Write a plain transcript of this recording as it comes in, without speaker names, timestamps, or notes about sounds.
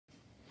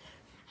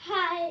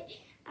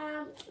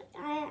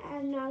I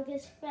am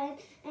Naga's friend,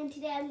 and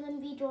today I'm going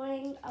to be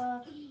drawing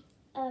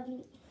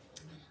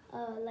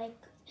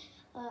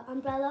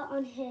umbrella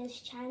on his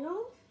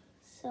channel.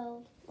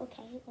 So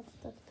okay, let's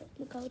go.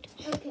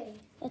 Okay,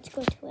 Let's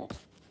go to it.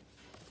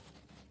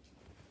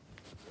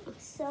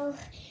 So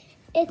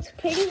it's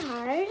pretty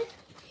hard.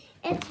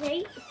 It's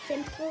very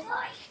simple,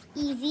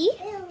 easy.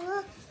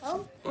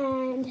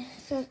 And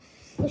so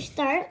we'll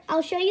start.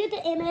 I'll show you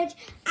the image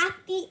at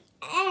the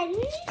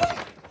end.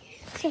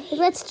 So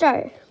let's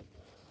start.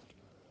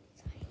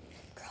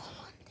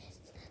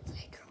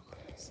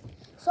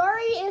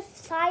 sorry if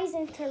Sai's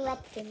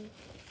interrupting.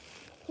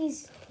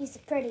 He's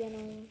pretty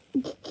annoying.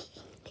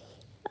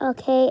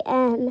 Okay,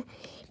 and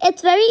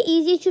it's very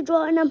easy to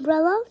draw an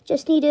umbrella.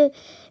 Just need to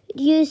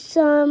use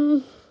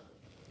some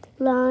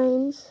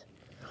lines.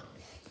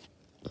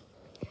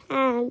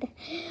 And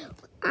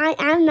I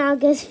am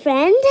Naga's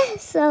friend,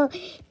 so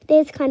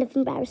it's kind of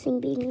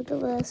embarrassing being the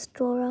worst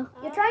drawer.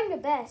 You're trying your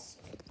best.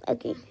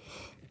 Okay,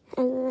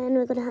 and then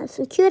we're gonna have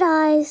some cute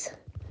eyes.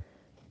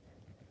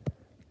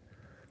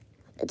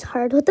 It's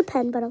hard with the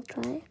pen, but I'll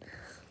try.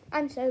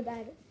 I'm so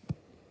bad.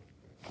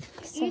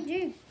 You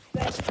do.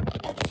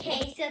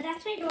 Okay, so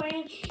that's my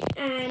drawing,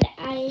 and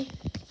I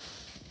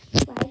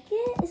like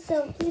it.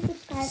 So please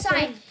subscribe.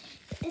 Sign.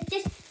 It's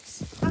just